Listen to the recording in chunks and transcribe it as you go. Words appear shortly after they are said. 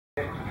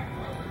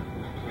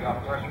Our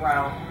first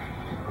round.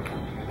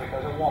 Use it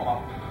as a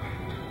warm-up.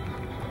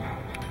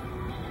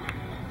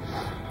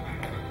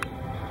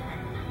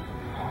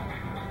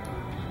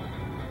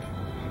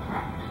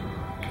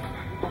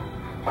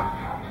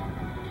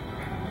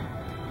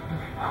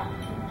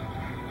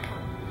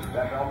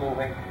 That bell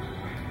moving.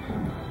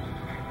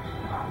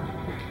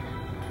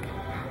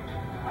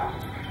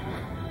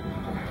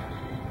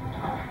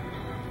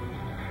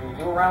 When you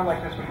do a round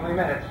like this for 3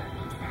 minutes,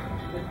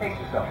 just pace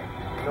yourself.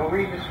 No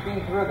reason to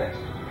speed through this.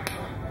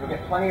 You'll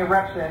get plenty of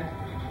reps in,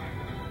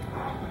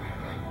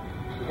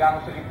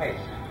 regardless of your pace.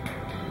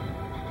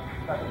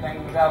 Start to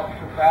bang these out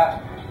too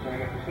fast, you're going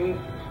to get fatigued.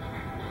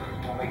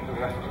 We'll make the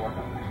rest of the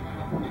workout.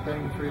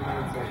 Bang 3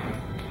 minutes.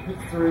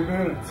 It's 3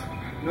 minutes.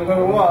 No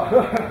matter what.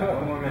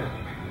 1 more minute.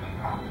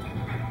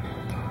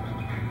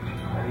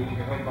 Ready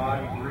your whole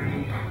body,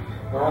 breathe.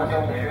 We're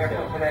also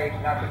barefoot today,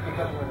 not to pick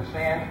up in the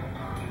sand.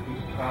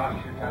 Keep your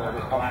posture, kind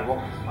of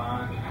comfortable.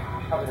 Spine.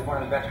 Probably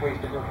one of the best ways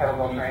to do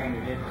kettlebell training.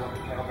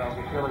 Kettlebells,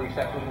 you feel the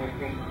reception in your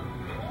feet.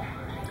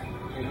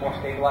 Use more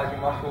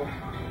stabilizing muscles.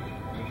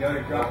 You go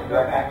to drop the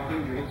door back,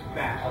 keep your hips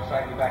back.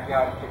 Outside your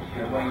backyard, pitch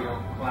That way you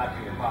don't collapse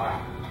your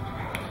posture.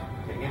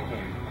 To hip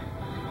hinge.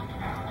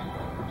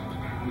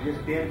 You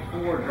just bend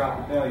forward, drop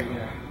the bell, you're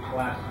going to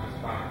collapse the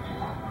spine.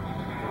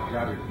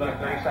 Drop your butt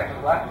 30 back.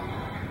 seconds left.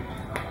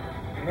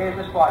 You made it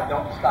this far,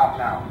 don't stop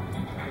now.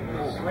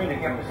 Sling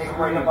it. You have to take a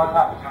break up on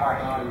top, it's hard.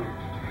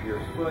 Your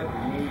foot,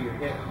 your knee, your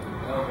hip,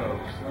 your elbow,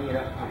 sling it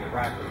up to the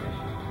right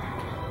position.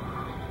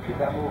 Keep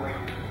that moving.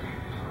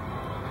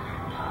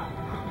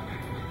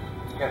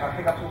 You guys want to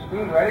pick up some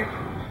speed? Ready?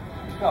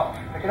 Let's go.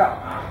 Pick it up.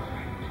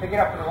 Pick it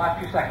up for the last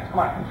few seconds. Come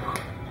on.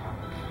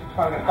 Come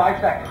on, we got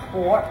 5 seconds.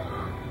 4,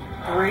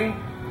 3,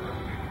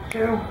 2,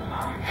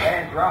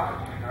 and drop it.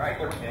 All right.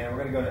 And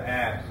we're going to go to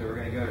abs. So we're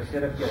going to go to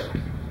sit-up get-ups.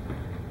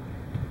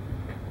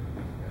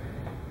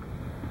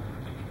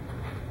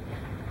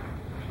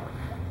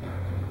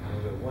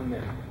 We'll go 1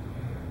 minute.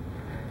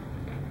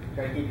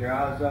 Try to keep your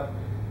eyes up.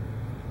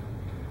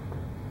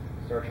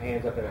 Start your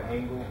hands up at an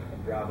angle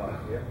and drive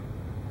up. Yep.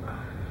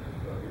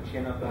 Your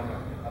chin up on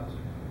the ups.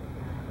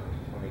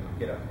 On the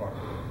get up part.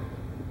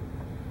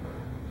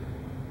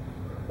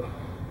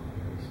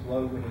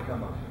 Explode when you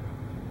come up.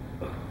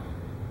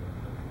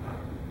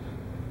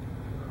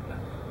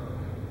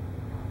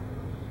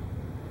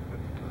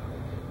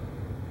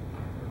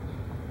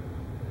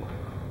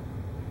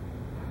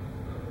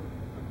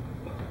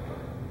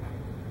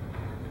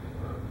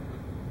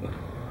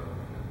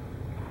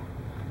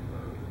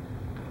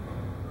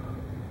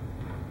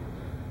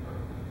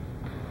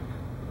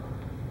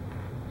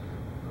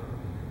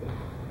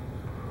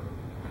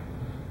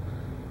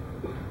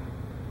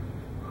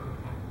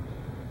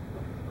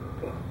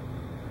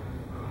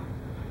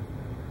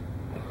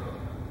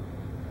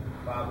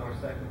 Five more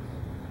seconds.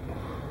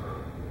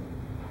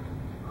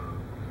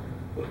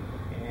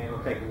 And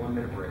we'll take a 1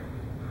 minute break.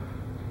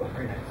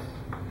 Very nice.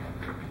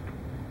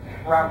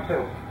 Round 2.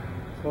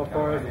 How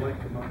far has the leg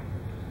come up?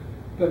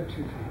 About 2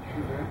 feet,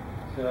 right?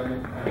 So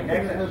the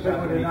next exercise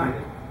we're going to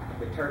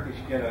do the Turkish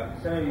get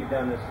up. Some of you have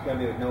done this. It's going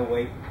to be with no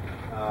weight.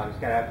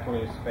 Just got to have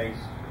plenty of space.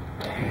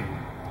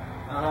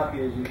 I'll help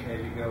you as you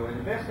go. And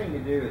the best thing to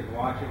do is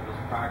watch it, just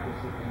practice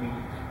it. I mean,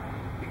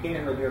 you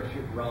can't really do it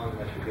run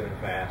unless you're doing it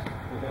fast.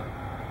 It's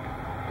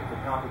a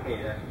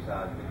complicated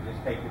exercise, but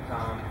just take your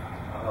time.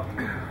 I'll help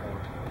you perform.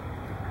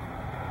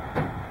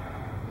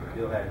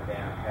 Bill had it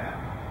down pat.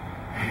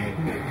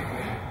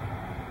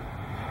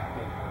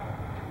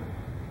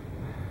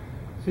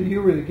 So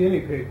you were the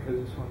guinea pig for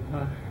this one,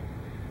 huh?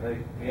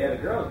 Yeah, the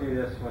girls do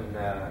this one.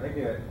 They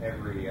do it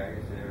every, I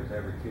guess it was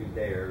every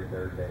Tuesday or every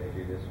Thursday they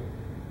do this one.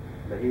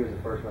 But he was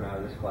the first one out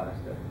of this class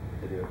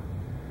to do it.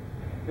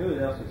 Who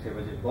else was here?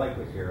 Was it Blake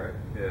was here,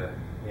 right? Yeah.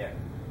 Yeah.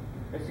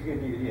 It's a good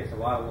DVD. It's a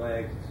lot of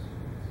legs.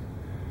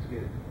 It's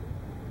good.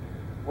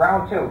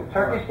 Round 2.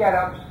 Turkish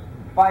get-ups,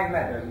 5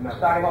 minutes.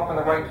 Starting off on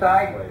the right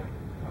side.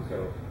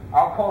 So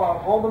I'll call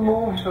out all the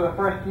moves for the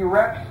first few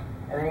reps,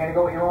 and then you're going to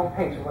go at your own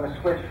pace. We're going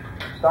to switch.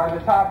 Start at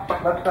the top,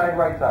 left side,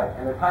 right side.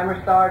 And the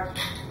timer starts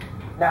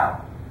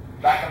now.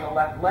 Back on the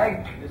left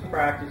leg. just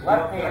practice.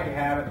 Left You don't feel like you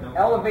have it. hand. Don't.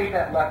 Elevate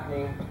that left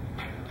knee.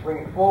 Bring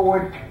it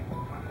forward.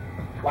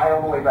 Lie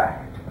all the way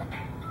back.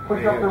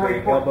 Push up the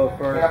right foot. Elbow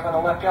first. Get up on the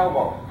left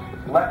elbow.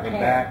 Left And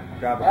hand. back.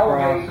 Drop it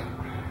Elevate.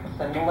 across.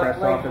 Send the left Press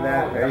leg off of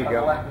that. forward. There you Up on go.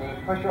 the left knee.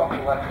 Push off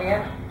the left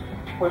hand.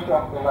 Push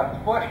off the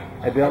left foot.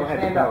 Hey, Bill, and I had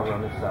stand to up. go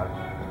on this side.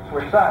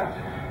 Switch sides.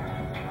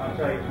 I'll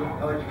tell you.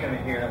 I'll let you come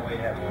in here. That way you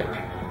have order.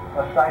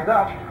 Left side's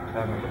up.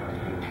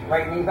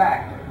 Right knee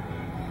back.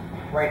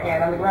 Right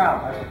hand on the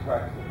ground.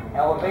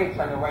 Elevate,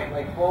 send the right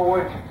leg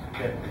forward.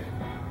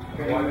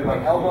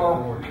 Right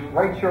elbow,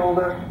 right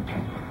shoulder,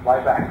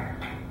 lie back.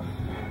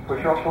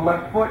 Push off the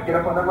left foot, get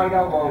up on the right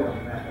elbow.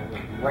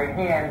 Right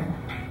hand,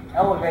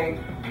 elevate,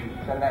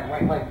 send that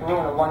right leg through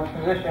in a lunge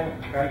position.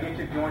 Try to get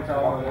your joints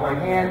all Off on the the right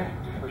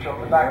hand, push off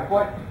the back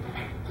foot,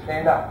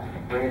 stand up.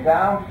 Bring it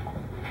down,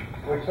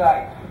 switch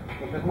sides.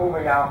 Keep this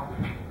moving now.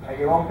 At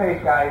your own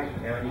pace, guys.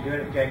 Yeah, when you do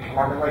it, okay.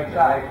 On the right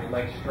side. Your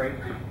legs straight.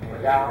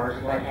 Down,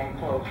 Reverse right leg. hand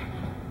close.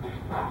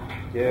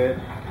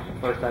 Good.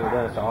 First time you've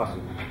done it's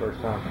awesome. First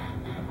time.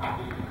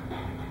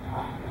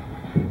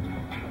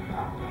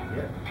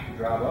 Yep.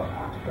 Drive up.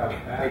 Drive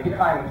it back. Take your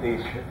time with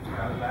these.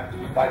 Drive it back.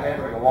 5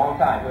 minutes is a long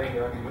time. Wait,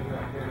 you're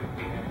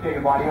Get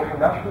your body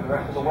opened up for the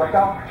rest of the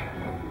workout.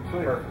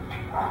 perfect.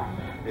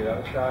 Do the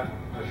other side.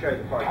 I'll show you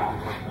the part that you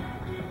want.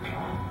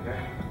 Okay.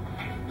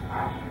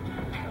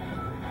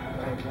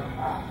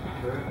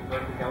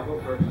 Perfect elbow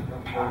first.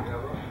 Don't pull your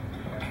elbow.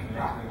 That's the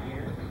next thing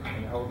here. And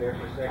you hold there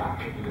for a second.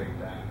 Take your weight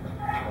back.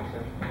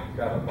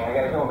 Drive up. I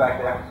got it going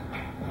back there.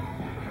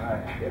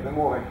 Alright, get it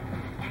moving.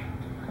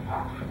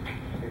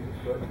 Take your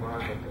foot and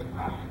arms up there.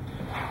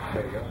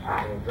 There you go.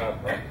 And then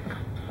drop up.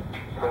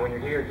 So when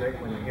you're here,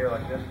 Jake, when you're here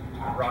like this,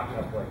 rock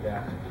up like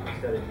that.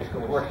 Instead of just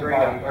going Work your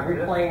straight body, up. every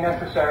plane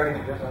necessary.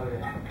 Just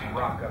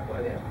rock up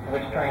like that.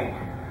 Which training?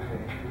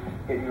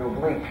 Get your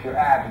obliques, your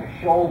abs, your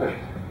shoulders,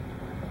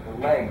 your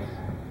legs.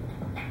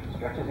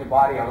 Stretches your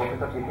body out,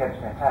 opens up your hips.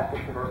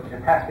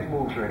 Fantastic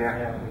moves right there.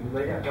 Yeah, when you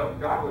lay down, don't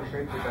go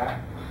straight to your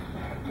back.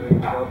 So you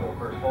go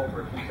for a hold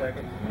for a few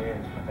seconds and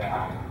then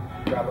back.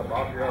 Drop up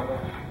off your elbow.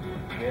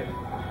 Good.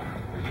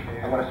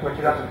 I'm going to switch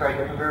it up and try a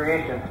different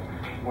variation.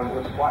 One to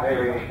a squat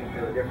variation.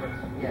 Feel the difference?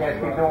 You guys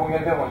keep doing what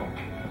you're doing.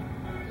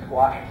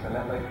 Squat, send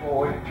that leg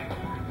forward,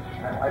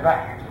 turn my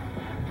back.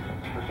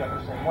 Push up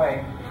the same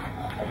way.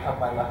 I tuck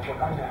my left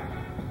foot under.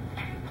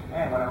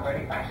 And when I'm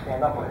ready, I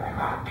stand up with it.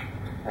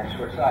 Then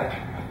switch sides.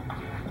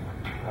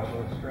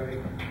 Elbow straight.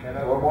 A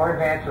little more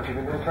advanced, so if you've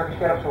been doing Turkish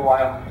get-ups for a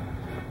while,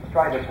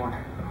 try this one.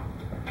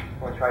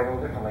 Or try it a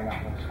little differently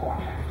now. Like squat.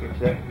 Get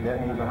that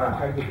knee behind.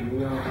 Try to get the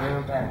knee on the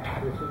ground. Then,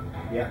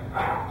 Yeah.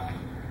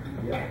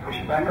 Yeah. push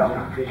it back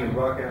up. Did you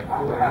rock it up?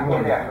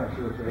 Halfway there.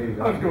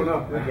 I was going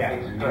up. Yeah,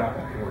 you rock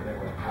it forward that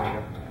way. There you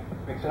go.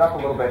 Mix it up a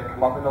little bit.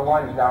 Come up in the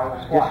lunge, down in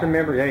the squat. Just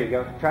remember, there you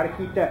go. Try to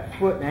keep that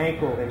foot and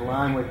ankle in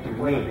line with your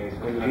knee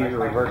when you do your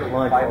reverse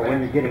lunge, or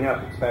when you're getting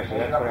up especially.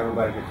 That's when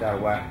everybody gets out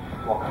of whack.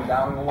 We'll come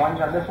down in the lunge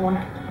on this one,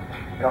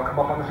 and I'll come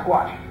up on the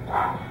squat.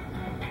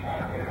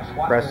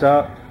 Squat. Press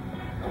up.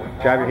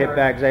 Drive your hip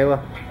back, Zayla.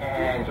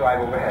 And drive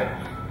overhead.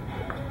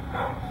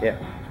 Yeah.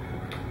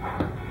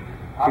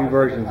 Opposite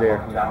versions this time, there.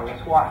 I'll come down in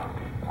the squat.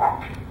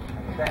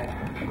 Extend.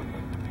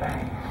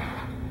 Bang.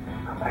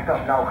 Come back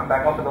up. Now come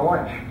back up in the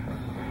lunge.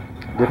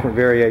 Different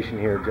variation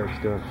here Jake's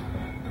doing.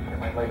 Get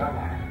my leg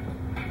under.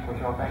 Push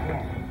it off that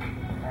hand.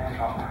 And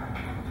up.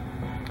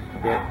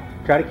 Yeah.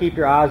 Try to keep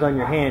your eyes on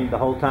your hand the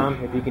whole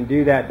time. If you can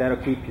do that, that'll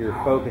keep your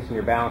focus and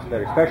your balance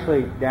better,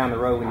 especially down the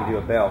road when you do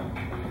a bell.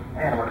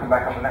 And we'll come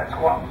back up in that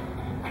squat.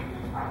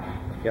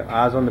 Yep,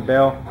 eyes on the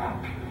bell.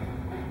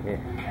 Yeah.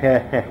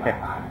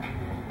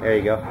 There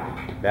you go.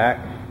 Back.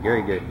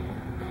 Very good.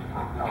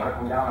 Now we're going to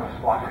come down on the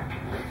squat.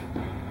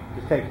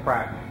 Just take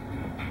practice.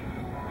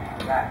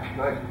 Back.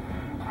 Good.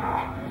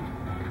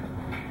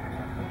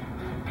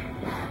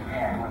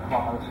 And we're going to come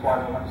up on the squat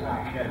on the left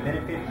side. Got a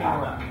minute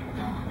 15 left.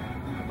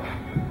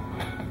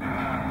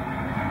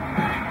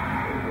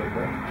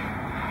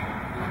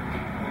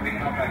 We can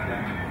help back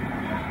there.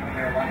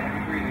 Here, a lot of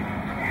heavy breathing.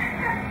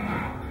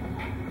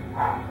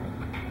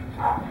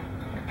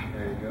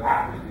 There you go.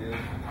 Pretty good.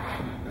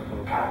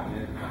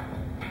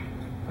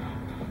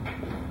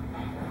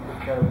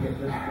 Try to get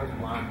this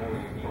line more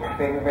than you need.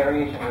 Favorite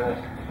variation of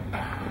this.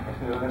 Let's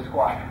do this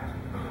squat.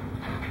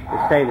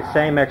 It'd stay the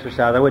same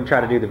exercise. I wouldn't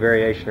try to do the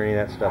variation or any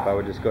of that stuff. I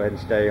would just go ahead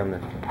and stay on the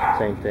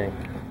same thing.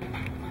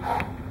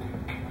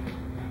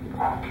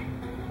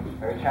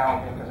 Very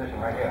challenging position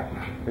right here.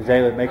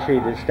 Zayla, make sure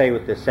you just stay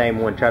with the same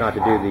one. Try not to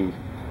do the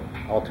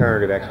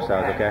alternative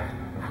exercise, okay?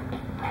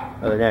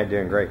 Other than that, you're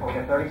doing great. We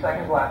got 30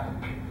 seconds left.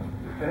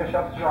 Finish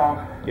up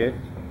strong. Good.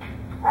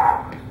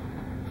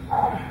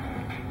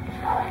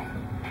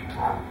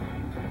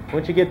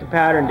 Once you get the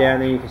pattern down,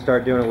 then you can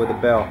start doing it with a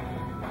bell.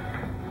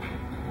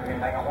 We're going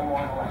to take out one more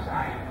on the left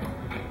side.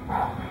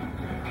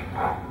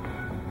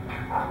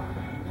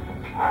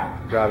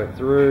 Drive it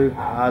through.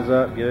 Eyes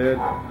up. Good.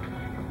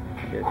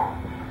 Good.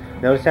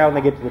 Notice how when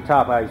they get to the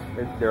top,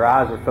 their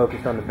eyes are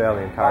focused on the bell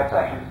the entire 5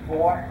 time. seconds.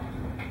 4,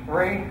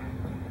 3,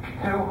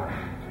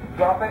 2,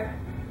 drop it.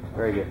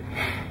 Very good.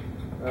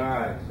 All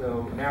right,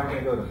 so now we're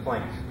going to go to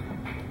planks.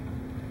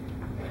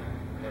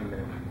 1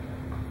 minute.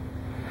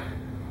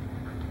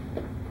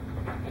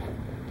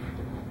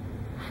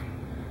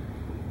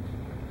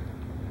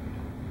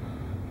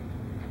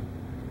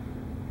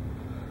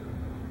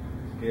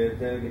 Good,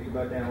 so get your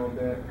butt down a little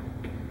bit.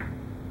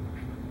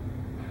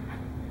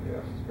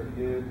 Yes, it's pretty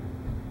good.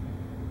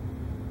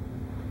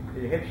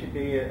 Your hip should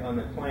be on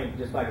the plank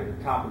just like at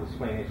the top of the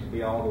swing. It should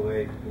be all the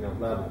way,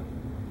 level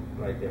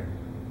right there.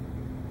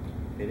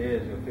 If it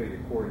is, you'll feel your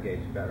core engage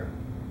better.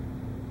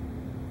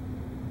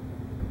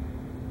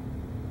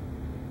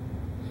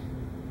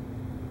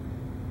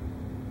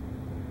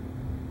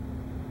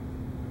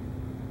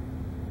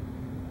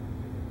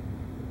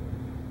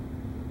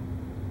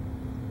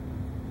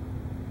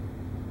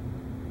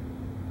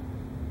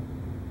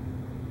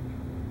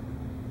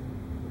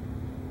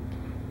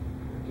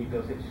 Keep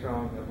those hips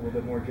strong. Up a little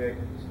bit more, Jake.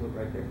 Just look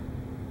right there.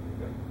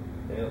 Good.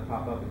 They'll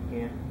pop up if you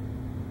can.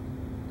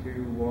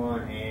 2,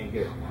 1, and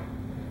good.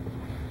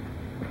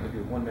 We'll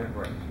do 1 minute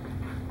break.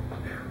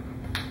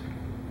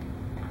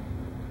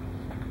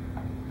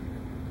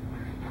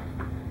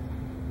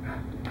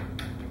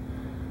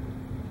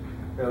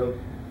 So,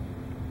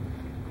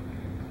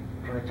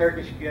 on a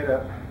Turkish get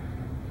up,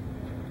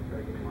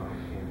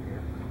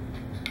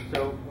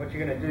 so what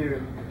you're going to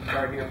do,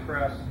 start here,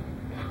 press,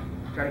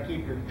 try to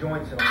keep your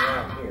joints in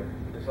around here,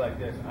 just like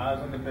this, eyes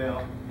on the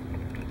bell.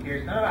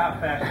 Here's not how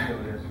fast you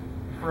do this.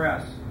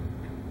 Press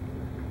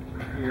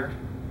here,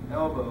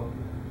 elbow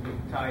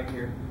tight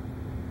here,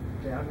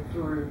 down and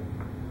through,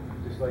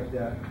 just like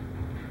that.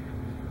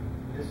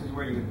 This is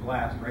where you would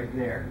blast right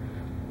there.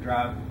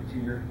 Drive to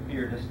your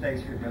ear, just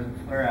stays here,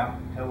 doesn't flare out,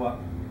 toe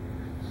up,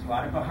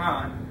 slide it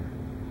behind,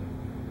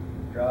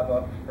 drive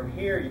up. From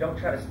here, you don't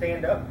try to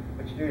stand up,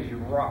 what you do is you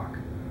rock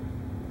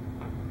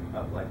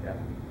up like that.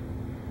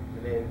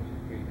 And then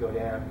you go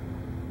down,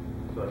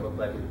 that's what it looks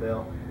like with the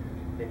bell,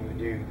 then you would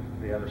do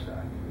the other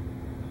side.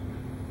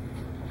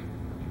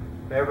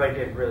 But everybody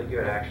did really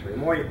good actually. The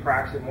more you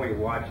practice it, the more you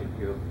watch it,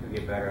 you'll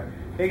get better.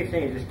 The biggest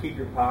thing is just keep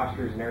your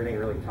postures and everything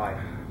really tight.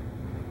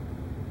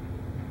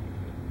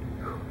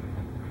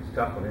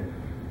 Tough one, isn't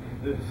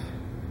it? This.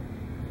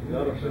 The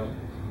other film.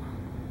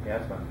 Yeah,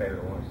 that's my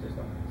favorite one. It's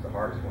the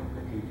hardest one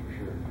to teach for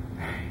sure.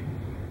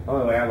 The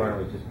only way I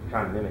learned was just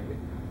trying to mimic it.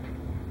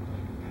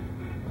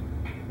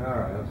 All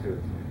right, let's see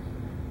what's next.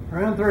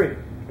 Round 3.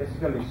 This is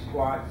going to be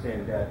squats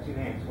and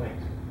 2-hand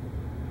swings.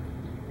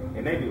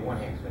 It may be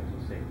 1-hand swings,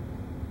 we'll see.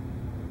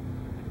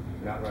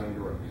 Not running the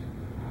ropes.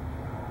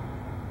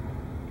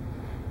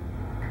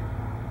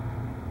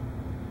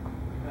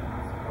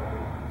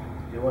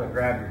 You want to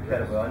grab your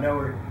kettlebell. I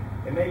know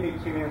it may be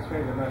 2-hand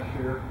swings, I'm not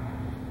sure.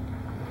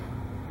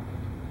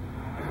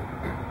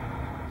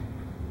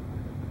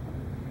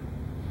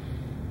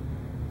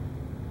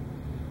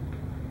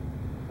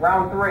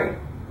 Round 3.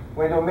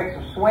 We're going to do a mix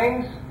of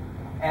swings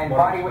and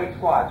body weight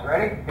squats.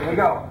 Ready? Here we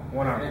go.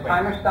 One arm The swing.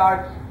 timer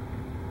starts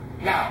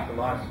now. It's a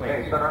lot of swings.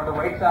 Okay, start on the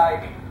right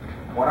side.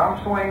 1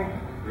 arm swing.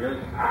 Really?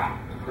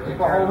 This is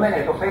for a whole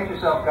minute, so pace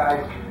yourself,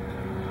 guys.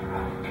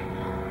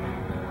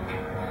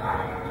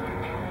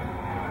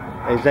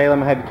 Hey, Zayla, I'm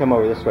going to have you come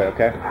over this way,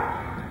 okay?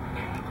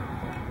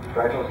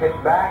 Drive those hips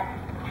back.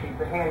 Keep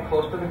the hand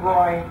close to the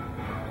groin.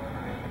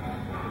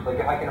 Just like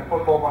you're hiking a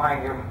football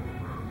behind you.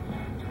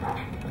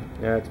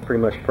 Yeah, it's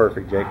pretty much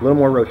perfect, Jake. A little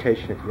more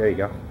rotation. There you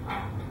go.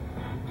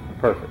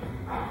 Perfect.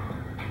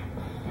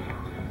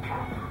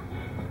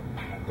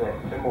 That's it.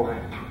 Keep moving.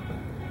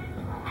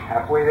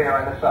 Halfway there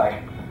on the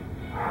side.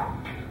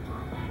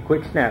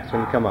 Quick snaps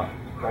when you come up.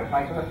 Try to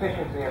find some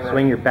efficiency in there.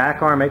 Swing your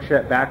back arm. Make sure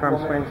that back arm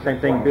swings. Same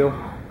thing, Bill.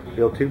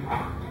 Bill, too.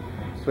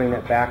 Swing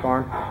that back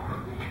arm.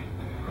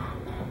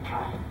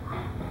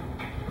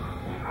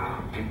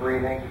 Keep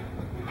breathing.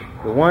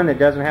 The one that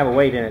doesn't have a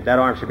weight in it, that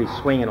arm should be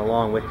swinging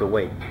along with the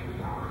weight.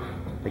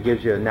 It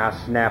gives you a nice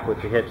snap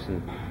with the hips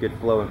and good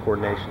flow and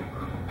coordination.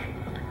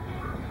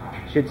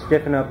 Should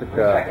stiffen up at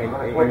the,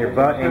 in your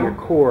butt and your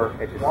core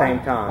at the same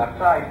time Left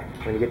side.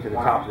 when you get to the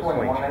 1 top arm of the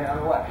swing. 1 minute on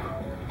the left.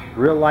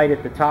 Real light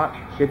at the top.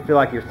 Should feel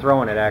like you're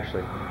throwing it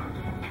actually.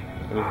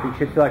 And you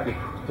should feel like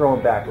you're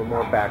throwing back. A little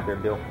more back there,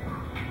 Bill. A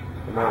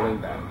little more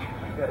lean back.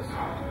 Like this.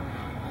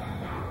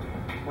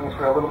 Swings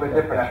are a little bit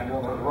different after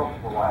doing those ropes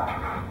for a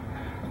while.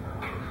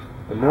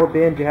 The more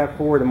bend you have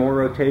forward, the more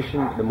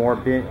rotation, the more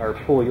bend or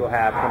pull you'll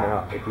have coming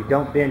up. If you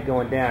don't bend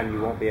going down, you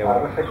won't be able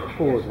to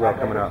pull as well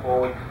coming up.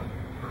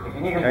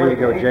 There you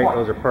go, Jake.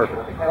 Those are perfect.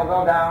 Put the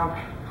kettlebell down.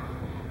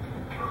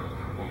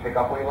 And pick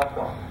up where you left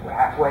off. We're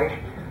halfway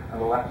on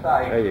the left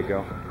side. There you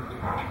go.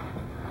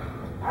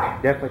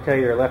 Definitely tell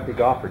you're a lefty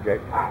golfer,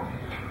 Jake.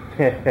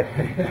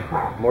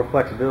 More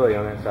flexibility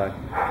on that side.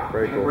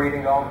 Very Keep cool.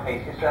 breathing going.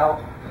 Pace yourself.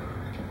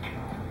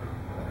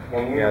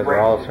 And You guys are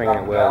all swinging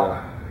it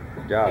well.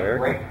 Good job, Eric.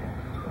 Break.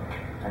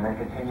 And then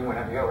continue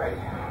whenever you're ready.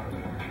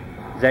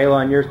 Zayla,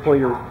 on yours, pull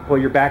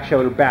your back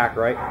shoulder back,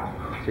 right?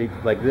 See,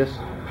 like this.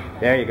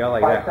 There you go,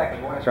 like 5 that.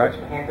 seconds. That's right.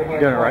 Hand-to-hand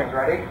Doing it right.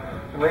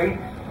 swings. Ready?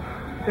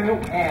 3, 2,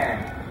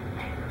 and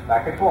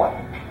back and forth.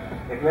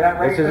 If you're not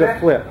ready This for is a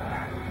flip.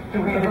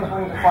 2-handed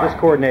swings are fine. Just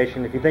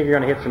coordination. If you think you're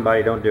going to hit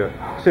somebody, don't do it.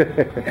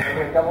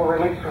 Maybe a double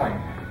release swing.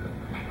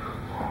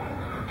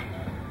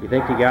 You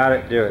think you got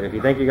it, do it. If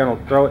you think you're going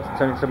to throw it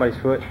to somebody's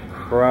foot,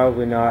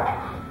 probably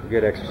not.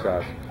 Good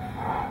exercise.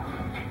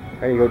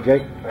 There you go,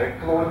 Jake. Very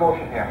fluid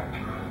motion here.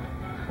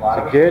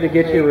 It's good to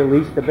get you to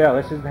release the bell.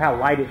 This is how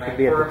light it should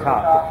be at the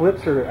top. The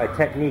flips are a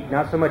technique,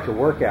 not so much a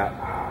workout.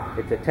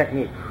 It's a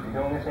technique.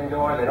 You're doing this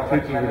indoors. They don't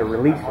Teaches you to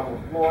release it.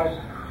 on the floors.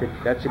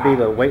 That should be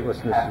the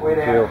weightlessness Halfway you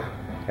there. feel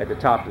at the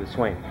top of the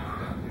swing.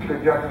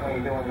 Good judgment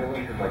when you're doing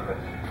releases like this.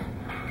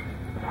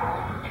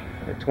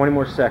 And 20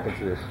 more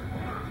seconds of this.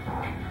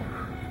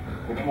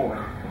 Keep moving.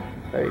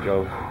 There you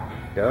go.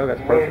 Doug, that's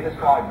If you made it perfect. this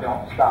far,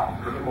 don't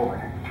stop. Keep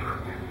moving.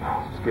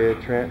 That's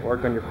good, Trent.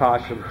 Work on your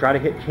posture. Try to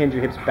hinge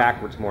your hips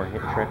backwards more,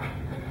 Trent,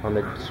 on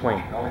the swing.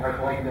 It only hurts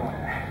while you're doing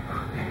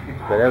it.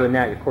 But other than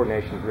that, your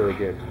coordination is really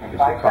good. In Just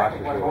 5 your seconds,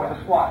 posture's let's really go with well.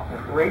 the squat. So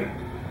 3,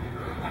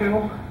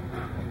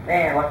 2,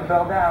 and let the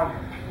bell down.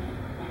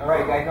 All right,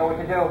 you guys know what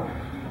to do.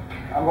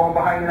 I'm going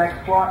behind the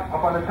next squat,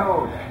 up on the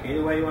toes.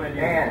 Either way you want to do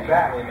it. And It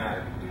back. doesn't really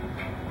matter.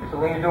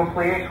 Celine's doing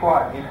plie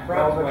squats. In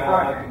Bells front, in well,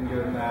 front. you can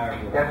do it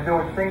however you That's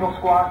want. doing single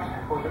squats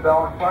with the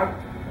bell in front,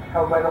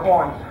 held by the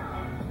horns.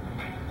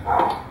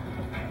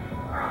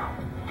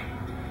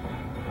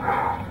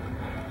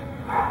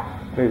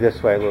 Move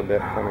this way a little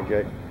bit for me,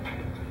 Jake.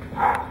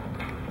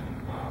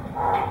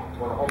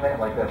 For the whole minute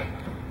like this.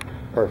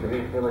 Perfect.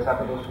 You feel this up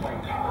to those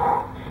swings.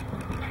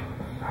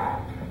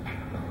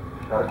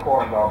 Got a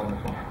core involved in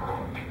this one.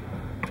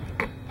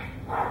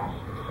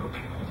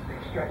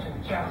 Big stretch in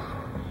the chest.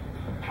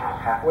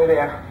 Halfway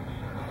there.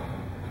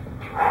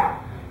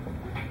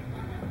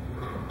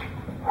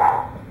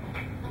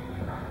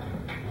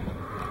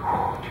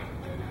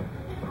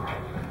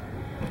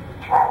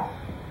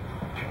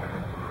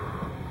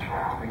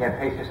 Again,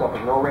 pace yourself.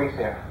 There's no race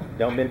here.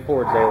 Don't bend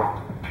forward,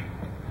 Zayla.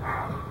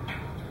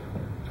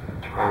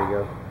 There you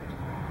go.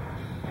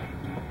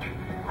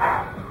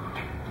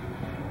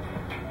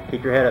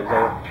 Keep your head up,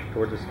 Zayla,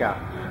 towards the sky.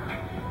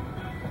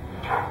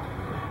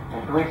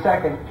 In 3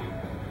 seconds.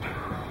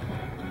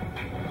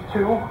 2.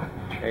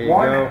 There you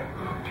 1. go. All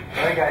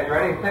right, guys,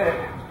 ready? Hit it.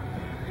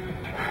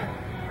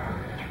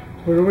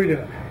 What are we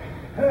doing?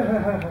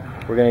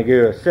 We're going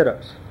to do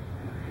sit-ups.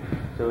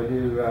 So we do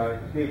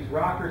these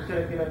rockers,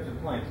 sit-up, get-ups, and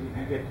planks. You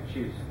get to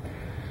choose.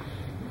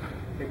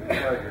 Pick your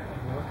pleasure.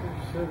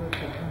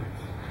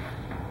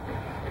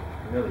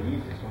 Really the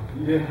easiest one.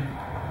 Yeah.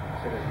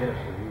 Sit-up, get-ups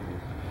are the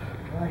easiest.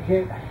 I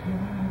can't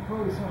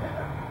focus on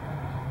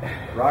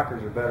it.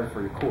 Rockers are better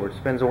for your core. It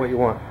depends on what you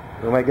want.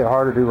 It'll make it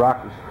harder to do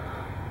rockers.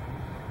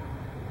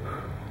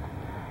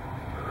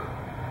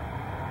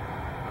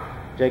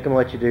 Jake, I'm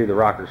going to let you do the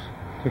rockers.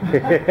 As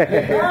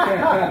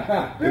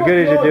good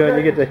as you're doing,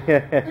 you get to...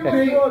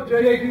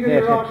 Jake, you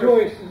get your own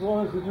choice as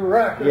long as it's a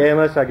racket. Yeah,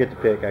 unless I get to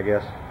pick, I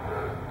guess.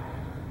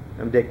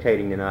 I'm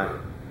dictating tonight.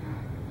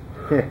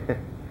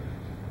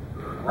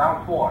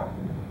 Round 4.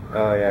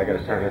 Oh yeah, I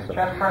gotta turn this up.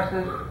 Chest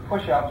presses,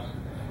 push-ups,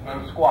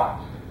 and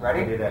squats.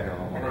 Ready? I'll do that in a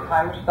moment. And the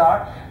timer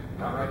starts.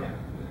 Not right now.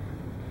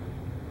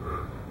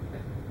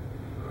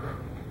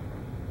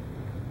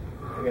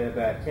 We got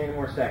about 10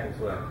 more seconds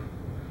left.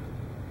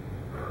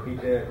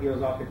 Keep the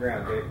heels off the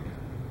ground, Jake.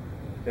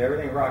 So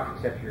everything rocks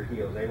except your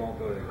heels. They won't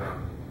go to the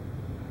ground.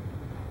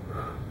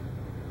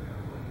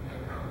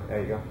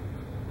 There you go.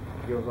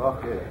 Heels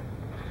off, good.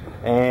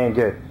 And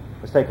good.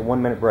 Let's take a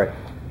 1 minute break.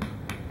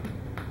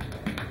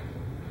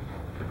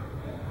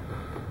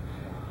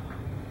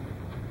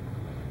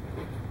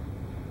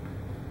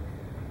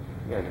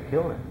 You guys are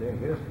killing it. Doing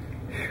good.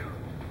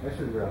 This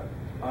is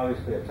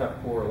obviously a tough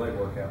core leg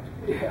workout.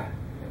 Yeah.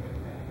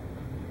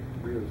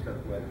 Really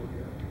tough leg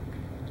workout.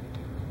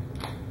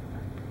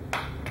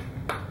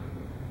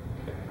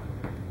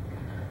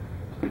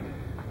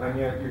 And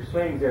your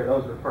swings there,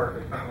 those are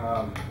perfect.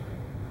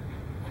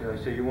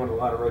 So you want a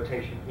lot of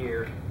rotation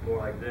here, more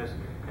like this.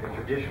 The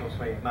traditional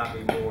swing it might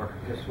be more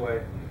this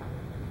way.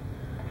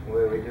 The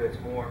way we do it's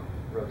more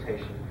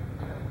rotation,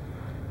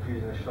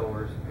 using the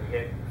shoulders, the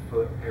hip,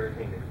 foot,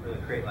 everything to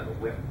really create like a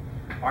whip.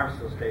 Arm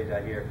still stays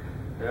out here.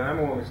 The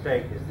number one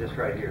mistake is this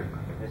right here.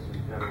 This is the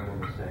number one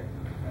mistake.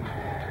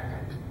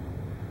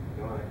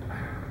 You want it,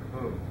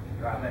 boom,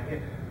 drive that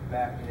hip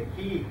back. And the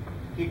key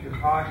to keep your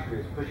posture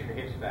is pushing your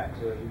hips back.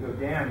 So if you go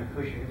down, you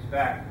push your hips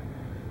back,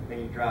 then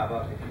you drive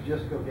up. If you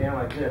just go down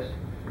like this,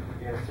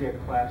 you're going to see a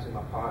collapse in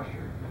my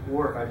posture.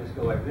 Or if I just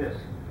go like this,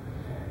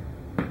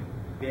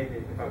 bend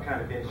it, if I'm trying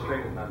to bend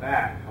straight with my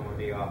back, I'm going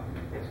to be off.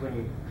 It's when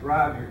you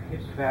drive your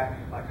hips back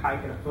like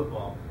hiking a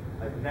football,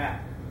 like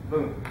that,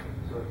 boom.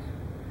 So it's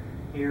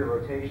here,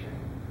 rotation,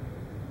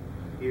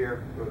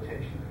 here,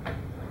 rotation,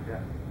 like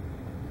that.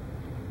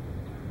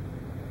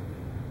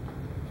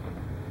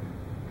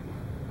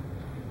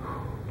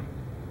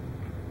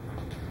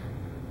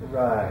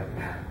 Right.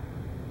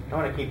 I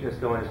want to keep this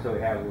going just so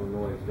we have a little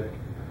noise, but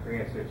we're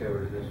going to switch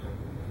over to this one.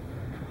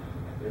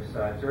 This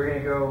side. So we're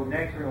going to go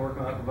next. We're going to work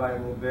on upper body a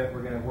little bit.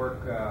 We're going to work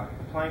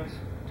planks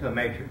to a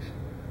matrix.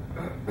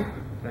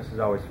 This is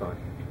always fun.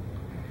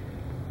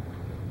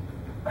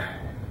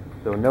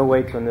 So no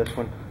weights on this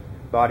one.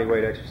 Body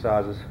weight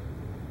exercises.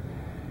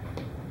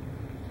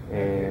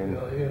 And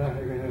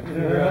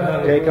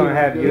Jake, I'm gonna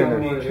have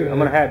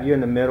you in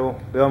the middle.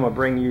 Bill, I'm gonna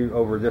bring you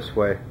over this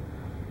way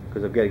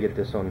because I've got to get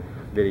this on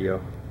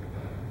video.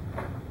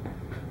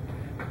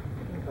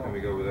 Let me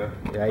go over there.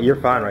 Yeah, you're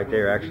fine right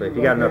there. Actually, if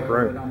you got enough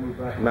room,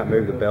 you might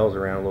move the bells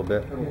around a little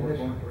bit.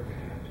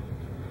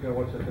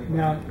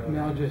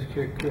 Now just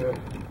kick the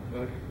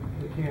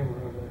camera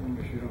over.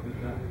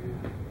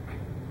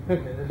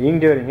 Okay. You can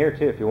do it in here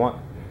too if you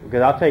want,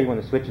 because I'll tell you when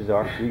the switches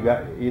are. You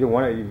got either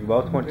one, you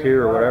both want to,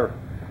 or whatever.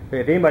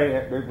 If anybody,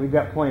 we've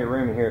got plenty of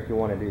room in here if you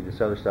want to do this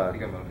other I side.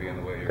 think I'm going to be in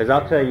the way here. Because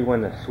I'll tell you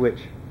when to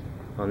switch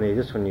on these.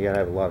 This one you gotta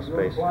have a lot of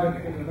space.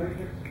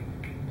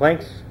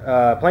 Planks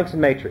and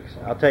matrix.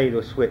 I'll tell you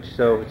to switch.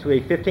 So it's going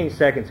to be 15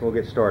 seconds and we'll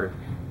get started.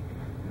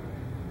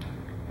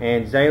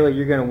 And Zayla,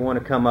 you're going to want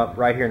to come up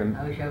right here in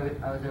I wish I was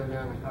over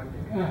there on the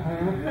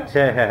cockpit.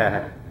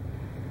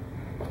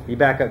 the. You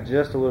back up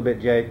just a little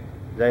bit, Jake.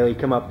 Zayla, you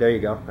come up. There you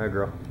go. There,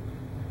 girl.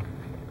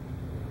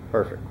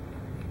 Perfect.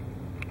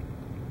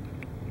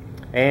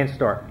 And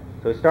start.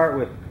 So we start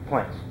with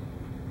planks.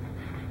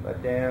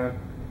 Butt down.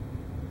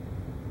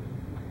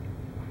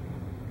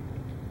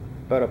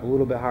 Butt up a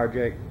little bit higher,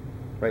 Jake.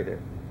 Right there.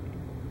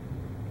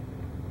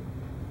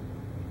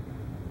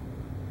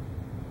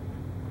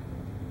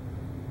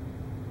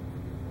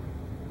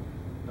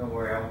 Don't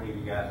worry, I won't leave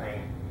you guys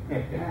hanging.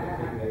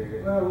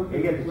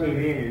 You get the TV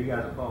in here, you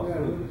guys will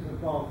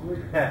fall asleep.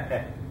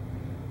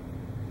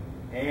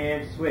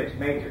 And switch,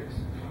 matrix.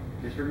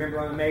 Just remember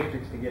on the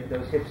matrix to get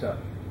those hips up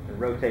and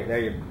rotate. There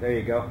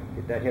you go.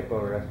 Get that hip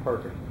over. That's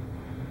perfect.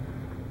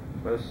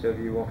 Most of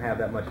you won't have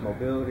that much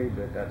mobility,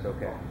 but that's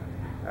okay.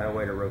 Add a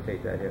way to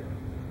rotate that hip.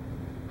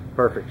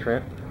 Perfect,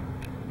 Trent.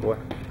 Boy.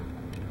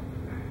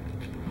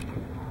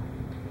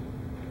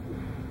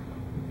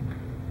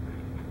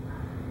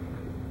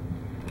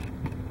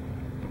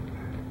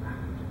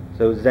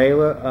 So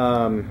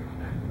Zayla,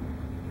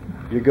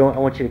 you're going. I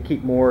want you to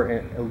keep a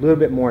little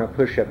bit more in a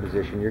push-up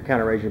position. You're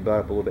kind of raising your butt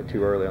up a little bit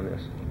too early on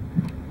this.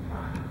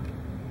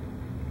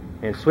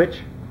 And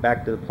switch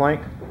back to the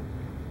plank.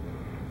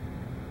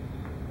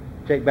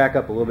 Jake, back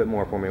up a little bit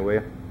more for me, will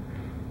you?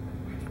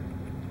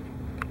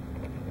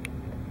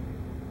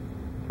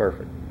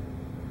 Perfect.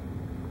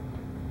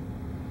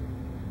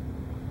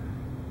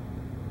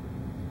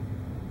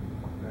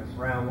 That's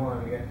round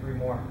one. We got 3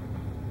 more.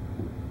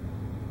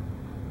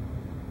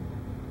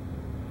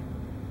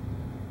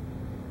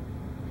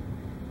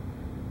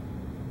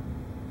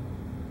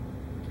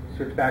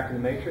 Switch back to the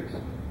matrix.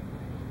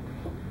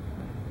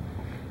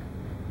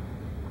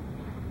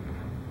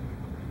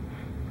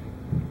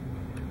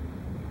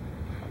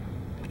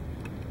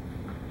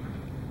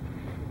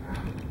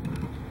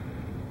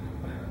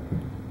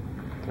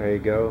 There you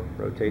go.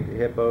 Rotate the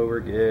hip over.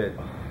 Good.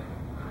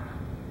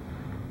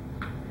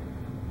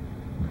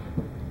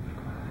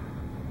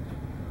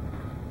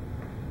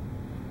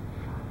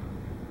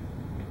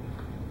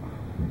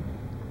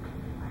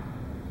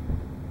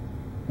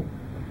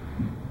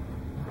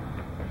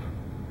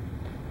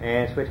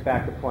 And switch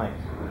back to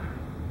planks.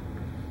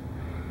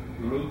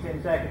 You need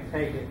 10 seconds,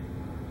 take it.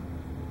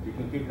 You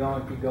can keep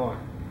going, keep going.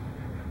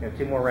 You have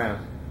 2 more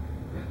rounds.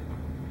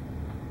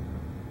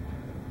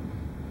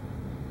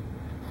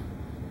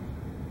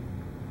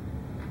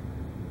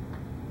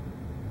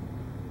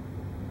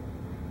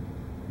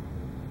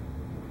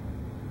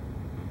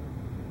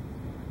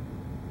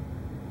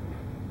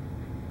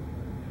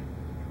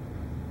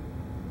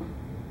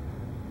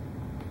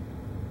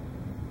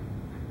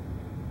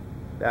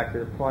 Back to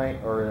the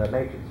plank or the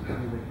matrix.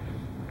 Excuse me.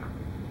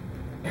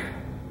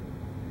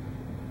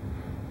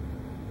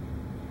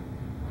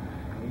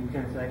 Need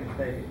 10 seconds,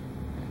 take it.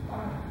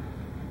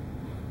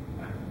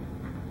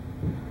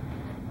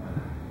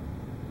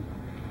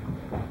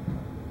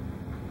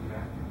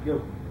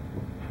 Go.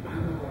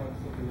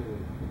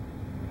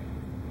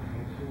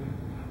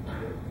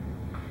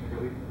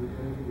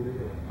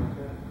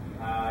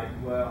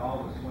 Well, all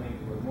the swings,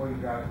 the more you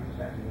drive it,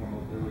 the more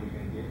mobility you're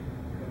going to get.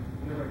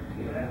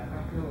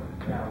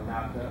 Now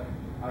knocked up.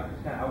 I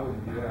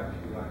wouldn't do it. I would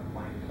do like a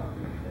plank or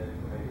something instead,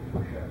 or maybe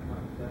push up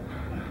kind of stuff.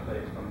 But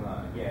it's from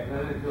yeah.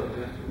 I didn't feel it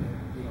yesterday.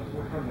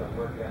 We're from the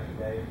workout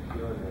today. It's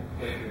doing the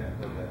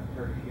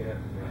turkey get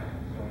up and the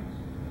swings.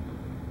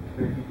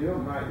 But if you do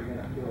them right, you're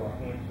going to feel a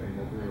hamstring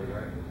mobility,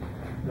 right?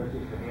 So it's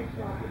just the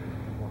hamstring getting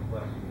more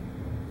flexible.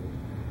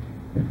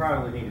 You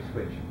probably need to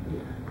switch.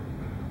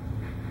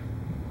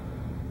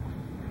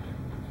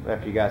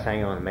 After you guys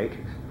hang on the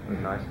matrix,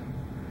 that's nice.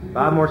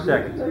 5 more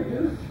seconds.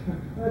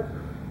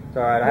 It's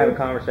all right. I have a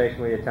conversation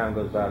with you. Time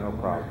goes by, no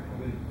problem.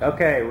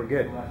 Okay, we're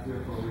good.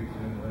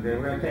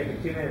 We're going to take a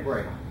 2-minute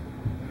break.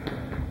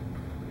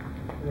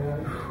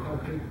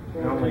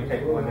 Normally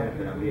take 1 minute,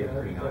 but I'm being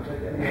pretty nice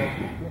today.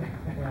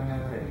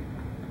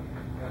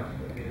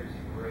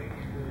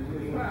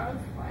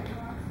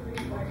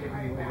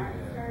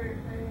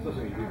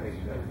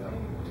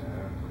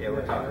 Yeah,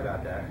 we'll talk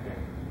about that.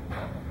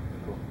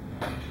 Cool.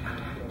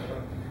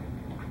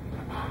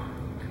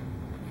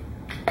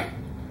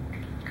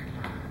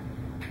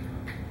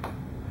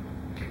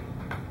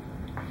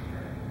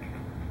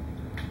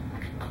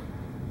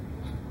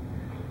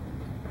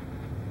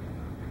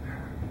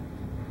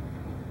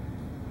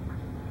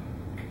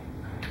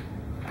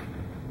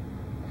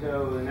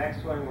 So the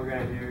next one we're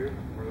going to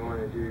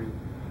do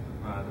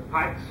the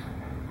pikes.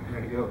 We're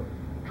going to go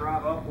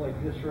drive up like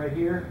this right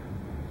here.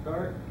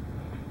 Start.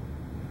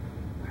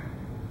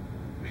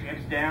 Push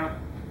hips down.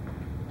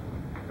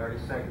 30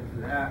 seconds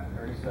of that.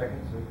 30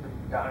 seconds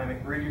of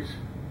dynamic bridges.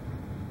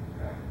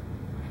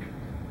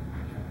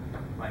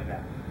 Like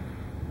that.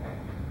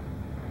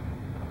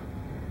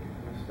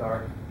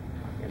 Start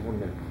in 1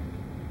 minute.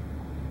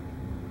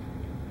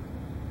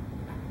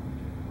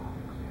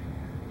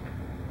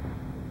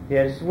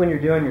 Yeah, just when you're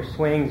doing your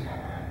swings,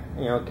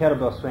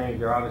 kettlebell swings,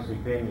 you're obviously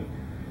bending.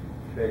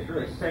 But it's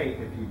really safe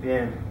if you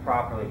bend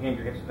properly, hand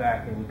your hips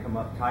back, and you come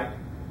up tight.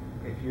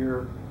 If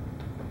you're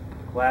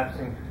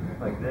collapsing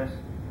like this,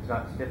 it's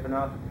not stiff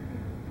enough,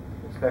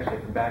 especially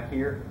from back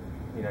here,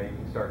 you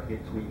can start to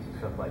get tweaks and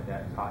stuff like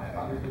that. It's hot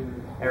spots.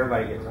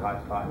 Everybody gets a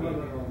hot spot. You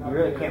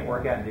really can't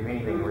work out and do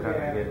anything if we're not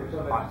going to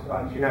get hot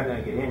spots. You're not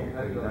going to get injured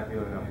because you're not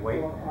doing enough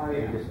weight.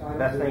 The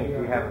best thing, if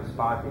you have a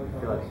spot that you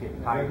feel like it's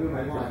getting tight,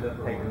 just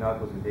take your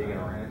knuckles and dig in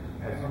on it.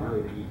 That's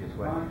really the easiest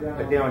way.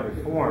 But then on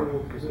your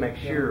form, just make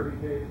sure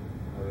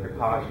your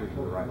posture is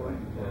the right way.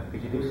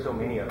 Because you do so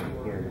many of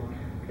them here.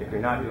 If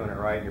you're not doing it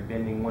right, you're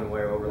bending one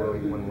way or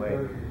overloading one way,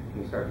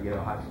 and you start to get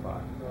a hot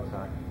spot.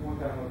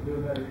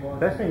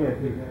 Best thing to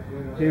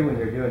do when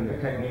you're doing the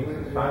techniques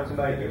is find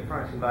somebody, get in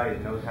front of somebody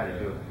that knows how to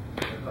do it.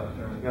 You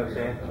know what I'm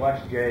saying?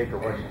 Watch Jake or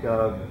watch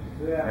Doug,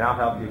 and I'll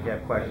help you if you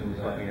have questions.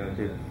 Let me know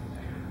too.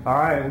 All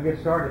right, we'll get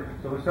started.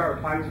 So we'll start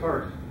with pikes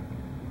first.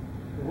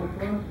 Which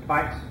one?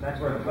 Pikes, that's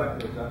where the butt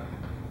goes up.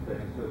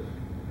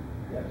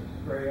 Yeah,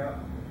 straight up.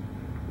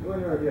 You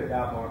want to do a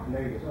dive arm. From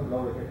there, you just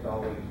lower the hips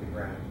all the way to the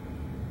ground.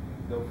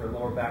 Go for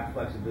lower back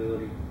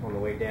flexibility on the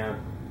way down.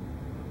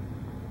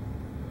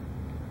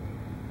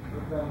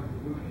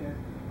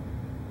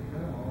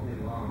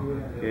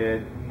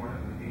 Good.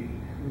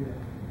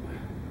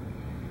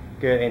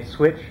 Good. And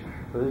switch.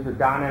 So these are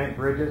dynamic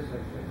bridges.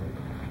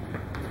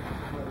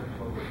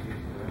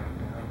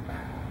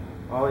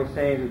 All these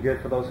things are good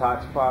for those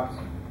hot spots.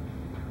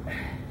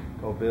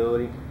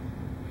 Mobility.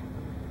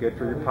 Good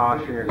for your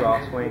posture and your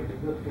golf swing.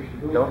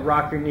 Don't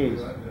rock your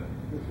knees.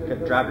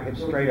 Drive your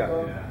hips straight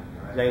up.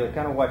 Zayla,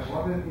 kind of watch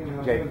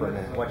Jake for a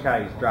minute. Watch how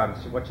he's driving.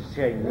 Watch his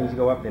head, his knees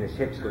go up, then his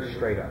hips go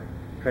straight up.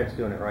 Trent's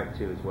doing it right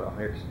too as well.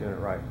 Eric's doing it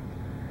right.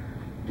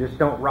 Just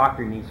don't rock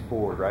your knees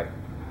forward, right?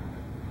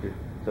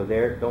 So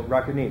there, don't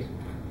rock your knees.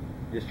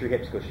 Just your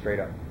hips go straight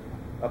up.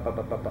 Up, up,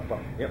 up, up, up,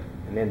 up. Yep.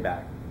 And then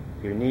back.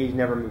 Your knees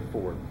never move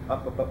forward.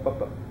 Up, up, up,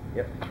 up, up.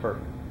 Yep,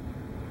 perfect.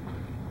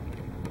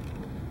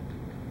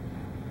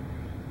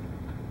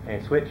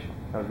 And switch.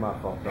 That was my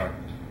fault, sorry.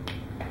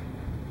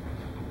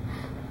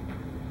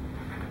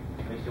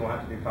 At least you won't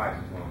have to do pikes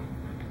as long.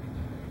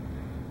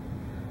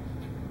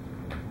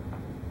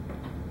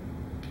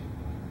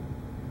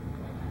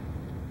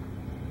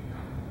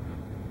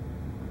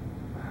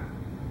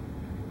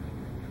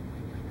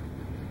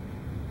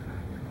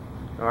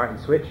 All right, and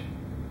switch.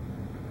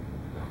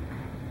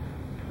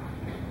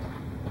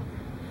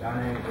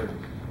 Dynamic bridges.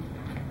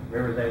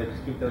 Remember, they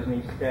just keep those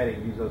knees steady.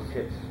 Use those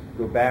hips.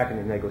 Go back, and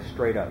then they go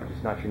straight up.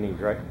 Just not your knees,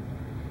 right?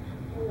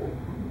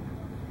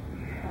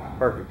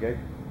 Perfect, Jake.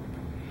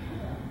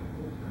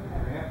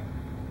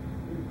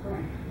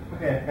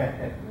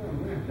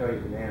 Show you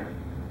banana.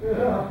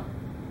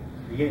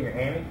 You getting your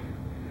hammy?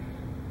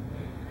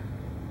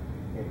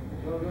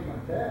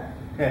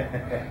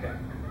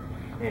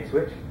 And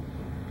switch.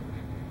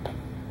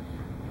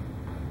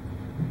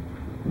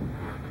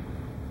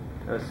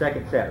 That was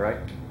second set, right?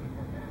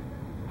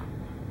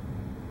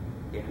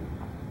 Yeah.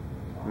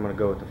 I'm going to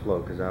go with the flow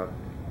because I'm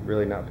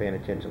really not paying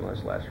attention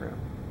this last round.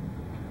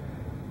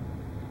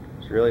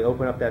 So really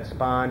open up that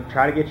spine.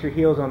 Try to get your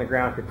heels on the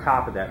ground at the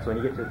top of that. So when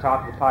you get to the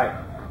top of the pipe,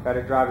 try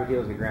to drive your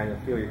heels to the ground.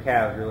 You'll feel your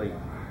calves really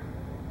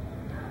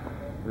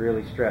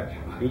stretch.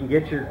 If you can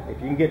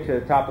get to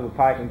the top of the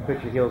pipe and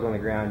put your heels on the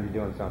ground,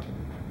 you're doing something.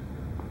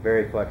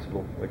 Very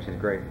flexible, which is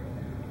great.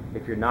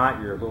 If you're not,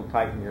 you're a little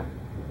tight in your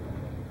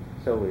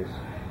soleus.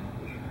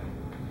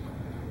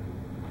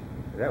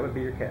 That would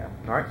be your calf.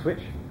 All right, switch.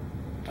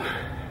 Oh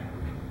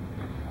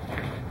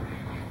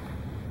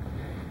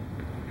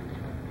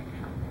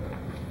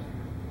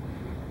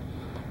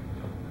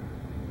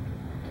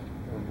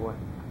boy.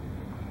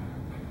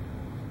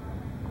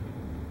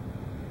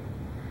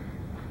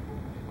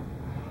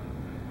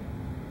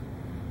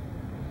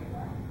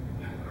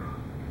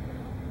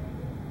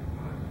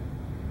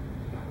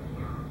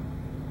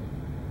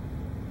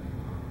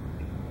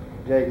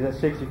 Jake, is that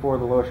 64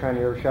 the lowest round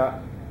you ever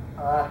shot?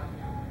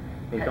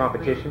 In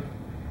competition?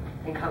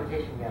 In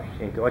competition, yeah.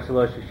 What's the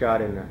lowest you shot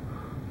in there?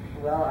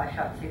 Well, I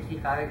shot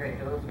 65 at Great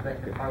Hills,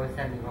 but the par was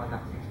 71,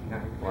 not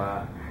 69.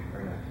 Wow.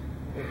 Very nice.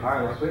 All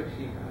right, let's switch.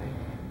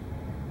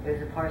 It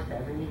was a par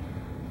 70,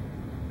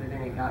 but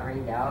then it got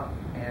rained out,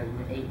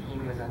 and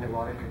 18 was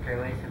underwater for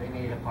fairway, so they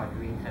made it a par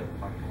 3 instead of a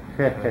par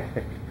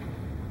 4.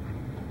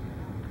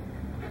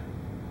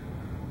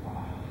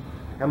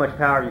 How much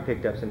power have you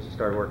picked up since you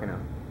started working out?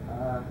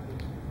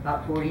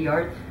 About 40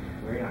 yards.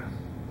 Very nice.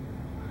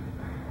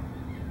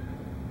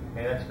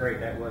 Hey, that's great.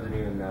 That wasn't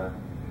even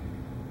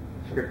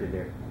scripted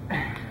there.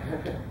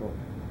 Cool.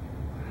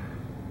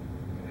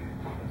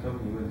 I was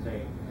hoping you wouldn't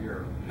say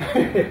 0.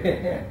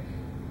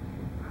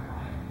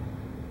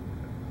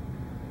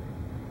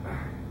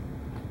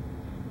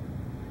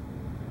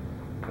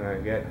 All right,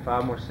 we got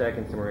 5 more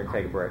seconds, and we're going to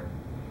take a break.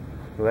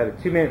 We'll have a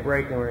 2-minute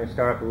break, then we're going to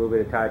start up a little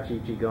bit of Tai Chi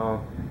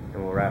Qigong,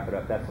 and we'll wrap it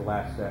up. That's the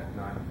last set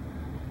tonight.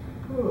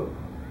 Whew.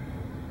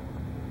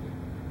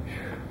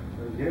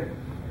 That was good.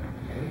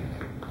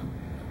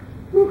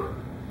 Whew.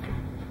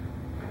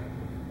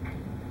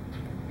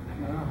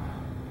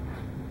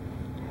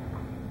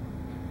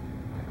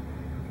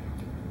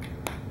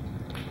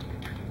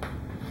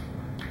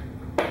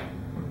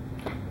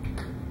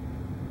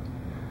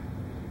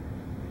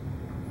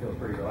 Feel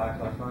pretty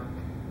relaxed last night?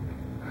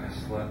 I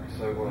slept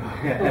so well.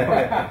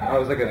 I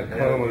was like in a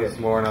coma this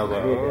morning. I was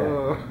like,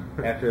 oh.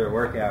 After the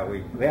workout,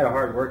 we had a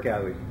hard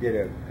workout. We did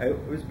it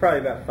was probably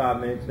about 5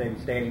 minutes, maybe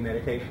standing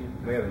meditation.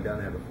 We haven't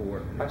done that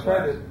before. I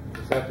tried it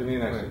this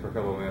afternoon actually for a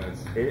couple of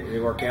minutes.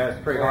 It worked out. It's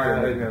pretty Sorry, hard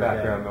I to made move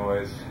background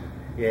noise.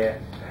 Yeah,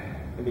 it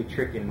can be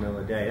tricky in the middle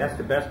of the day. That's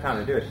the best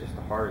time to do it. It's just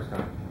the hardest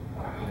time.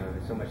 You know,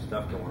 there's so much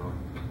stuff going on.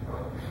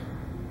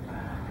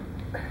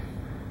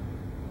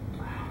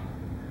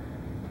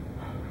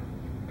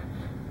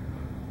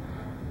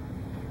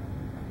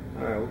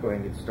 All right, we'll go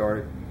ahead and get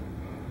started.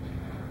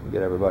 We'll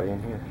get everybody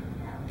in here.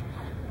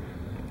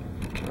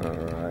 All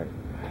right.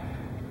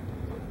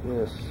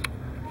 Yes.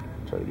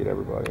 Try to get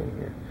everybody in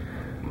here.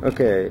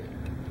 Okay.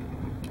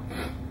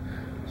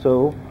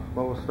 So,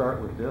 well, we'll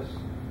start with this.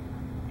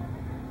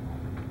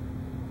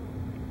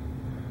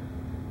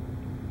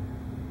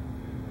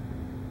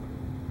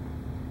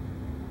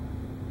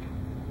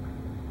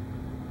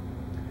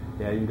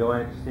 Yeah, you can go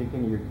in sink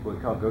in your what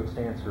we call goat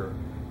stance or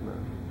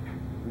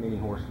mini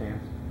horse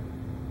stance.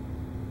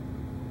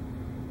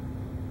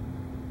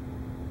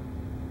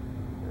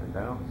 And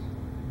bounce.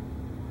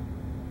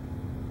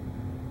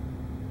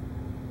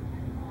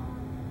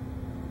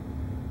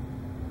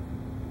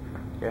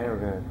 Okay, we're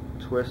going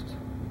to twist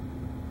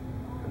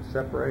and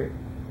separate.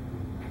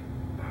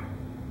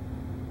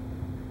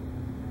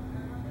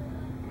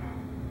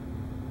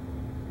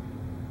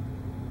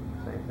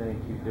 Same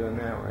thing, keep doing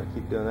that. We're going to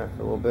keep doing that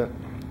for a little bit.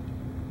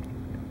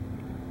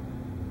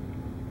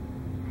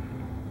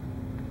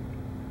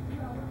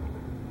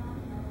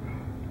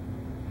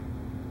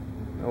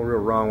 No real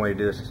wrong way to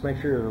do this. Just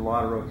make sure there's a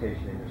lot of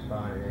rotation in your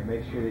spine, and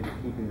make sure that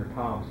you're keeping your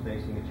palms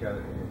facing each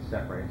other and it's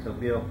separating. So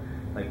feel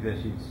like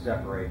this, you'd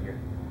separate here.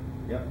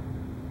 Yep.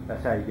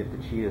 That's how you get the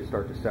chi to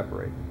start to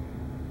separate.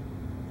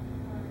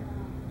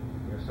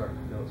 You'll start to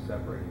feel it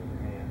separating in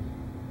your hands.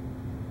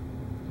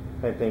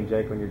 Same thing,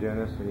 Jake, when you're doing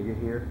this, when you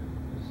get here,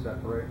 just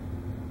separate.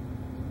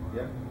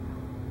 Yep.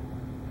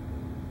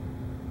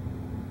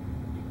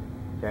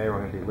 Okay, we're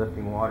going to be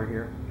lifting water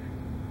here.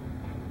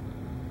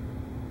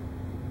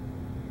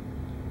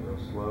 Real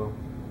slow.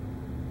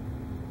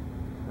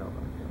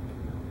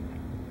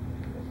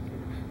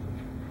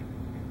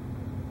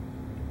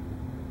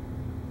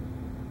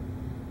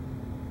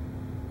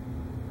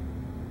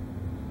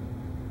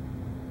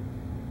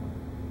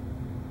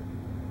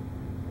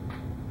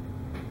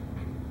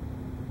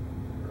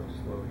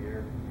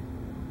 Here.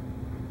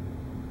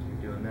 Keep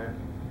doing that.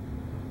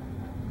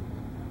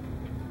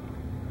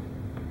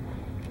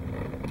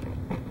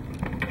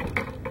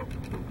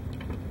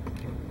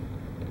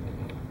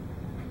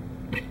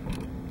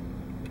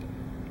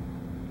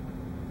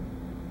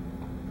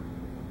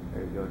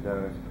 There you go,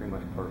 Doug. That's pretty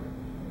much perfect.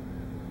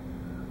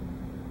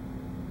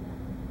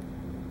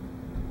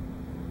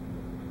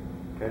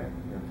 Okay,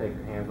 you're going to take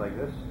your hands like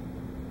this.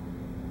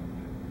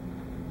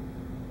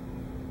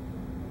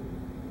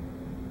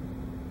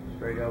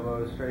 Straight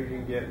elbows, straight as you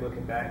can get,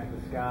 looking back at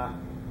the sky.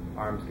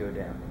 Arms go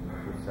down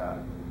to the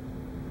side.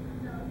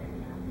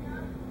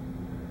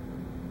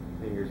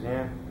 Fingers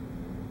in.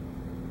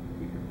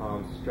 Keep your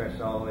palms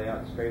stretched all the way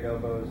out. Straight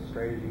elbows,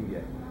 straight as you can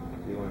get.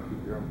 So you want to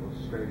keep your elbows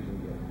straight as you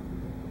can get.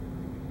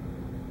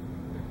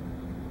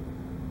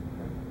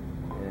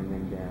 And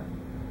then down.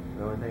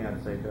 The only thing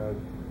I'd say, Doug,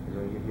 is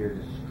when you get here,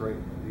 just straight,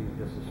 be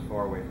just as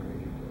far away from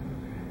you.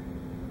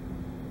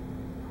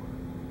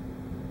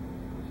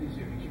 It's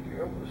easier to keep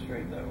your elbows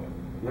straight that way.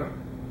 Yep.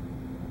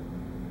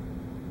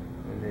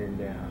 And then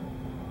down.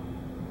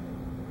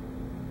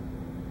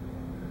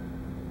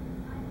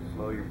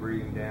 Slow your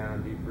breathing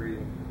down, deep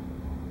breathing.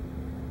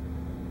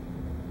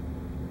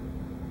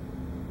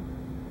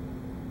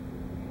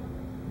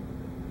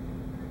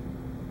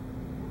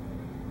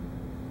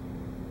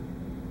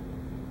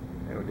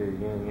 And we'll do the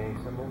yin yang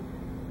symbol.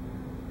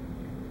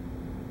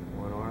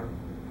 One arm.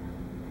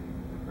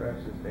 Press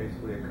is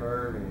basically a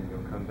curve, and then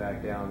you'll come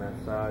back down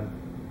that side.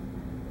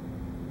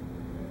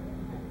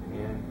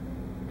 In,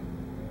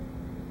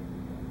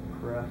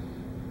 press,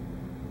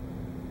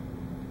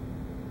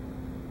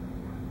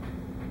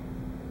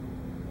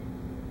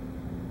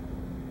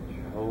 get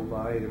your whole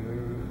body to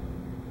move.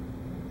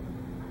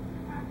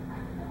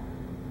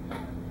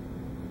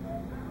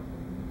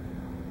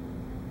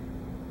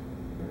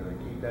 And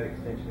keep that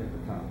extension at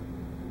the top.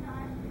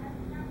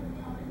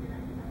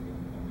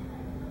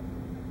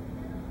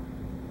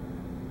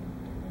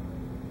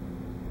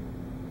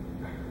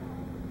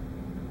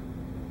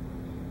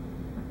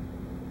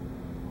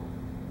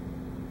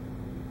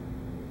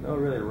 No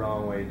really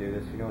wrong way to do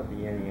this. You know what the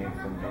yin yang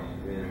symbol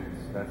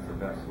is. That's the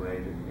best way.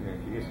 If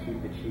you just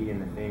keep the chi in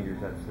the fingers,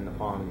 that's in the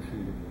palm of the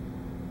feet.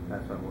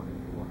 That's what I'm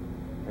looking for.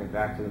 And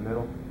back to the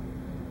middle.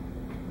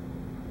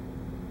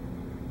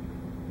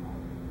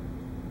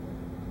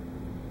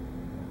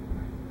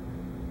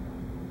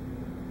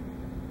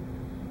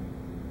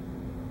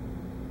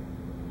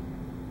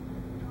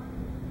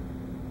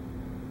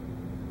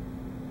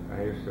 All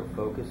right, here, so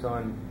focus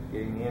on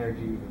getting the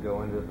energy to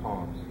go into the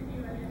palms.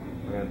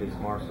 We're going to do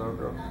some more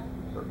circles.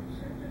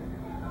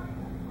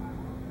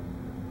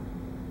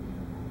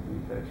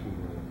 Keep that chi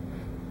moving.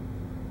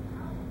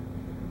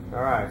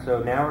 Alright,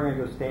 so now we're going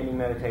to go standing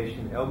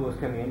meditation. Elbows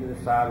coming into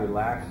the side,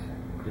 relax,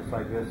 just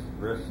like this,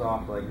 wrists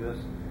soft like this.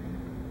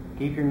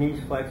 Keep your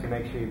knees flexed and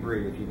make sure you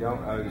breathe. If you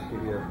don't, I'll just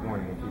give you a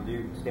warning. If you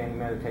do standing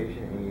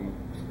meditation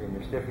and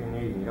you're stiff in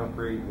your knees and you don't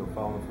breathe, you'll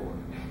fall on the floor.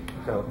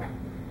 So,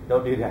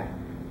 don't do that.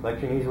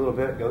 Flex your knees a little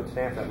bit, goat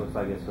stance, that looks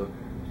like this. So,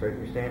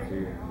 straighten your stance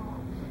here.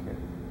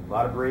 A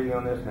lot of breathing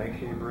on this, make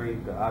sure you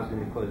breathe. The eyes are going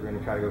to be closed. We're going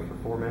to try to go for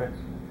 4 minutes.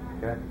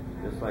 Okay?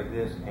 Just like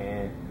this.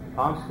 And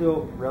palms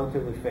still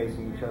relatively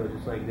facing each other,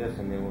 just like this.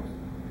 And then we'll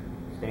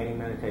standing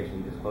meditation.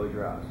 You just close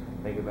your eyes.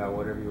 Think about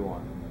whatever you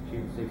want.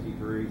 Shoot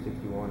 63,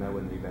 61, that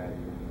wouldn't be bad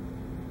either.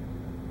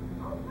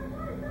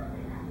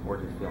 Or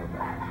just feeling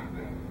bad.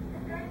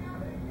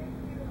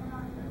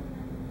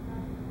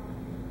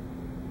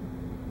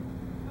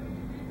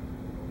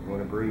 You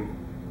want to breathe.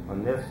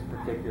 On this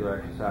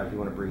particular exercise, you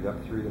want to breathe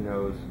up through the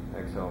nose,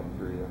 exhale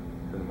through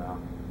the mouth.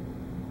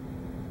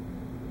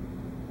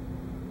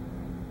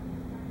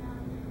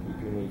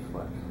 Keep your knees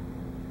flexed.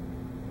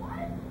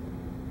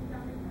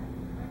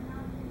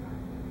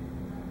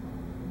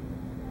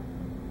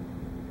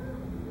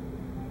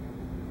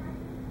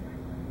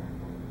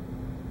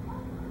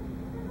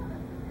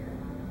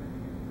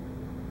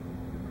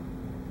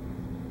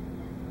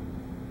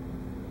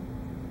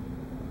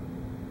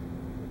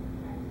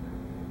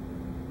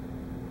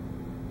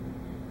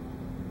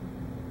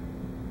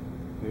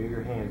 Move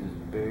your hands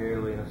just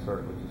barely in a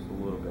circle, just a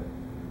little bit.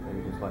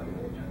 Maybe just like an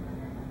inch.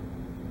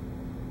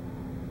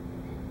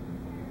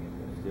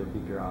 Still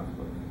keep your eyes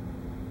closed.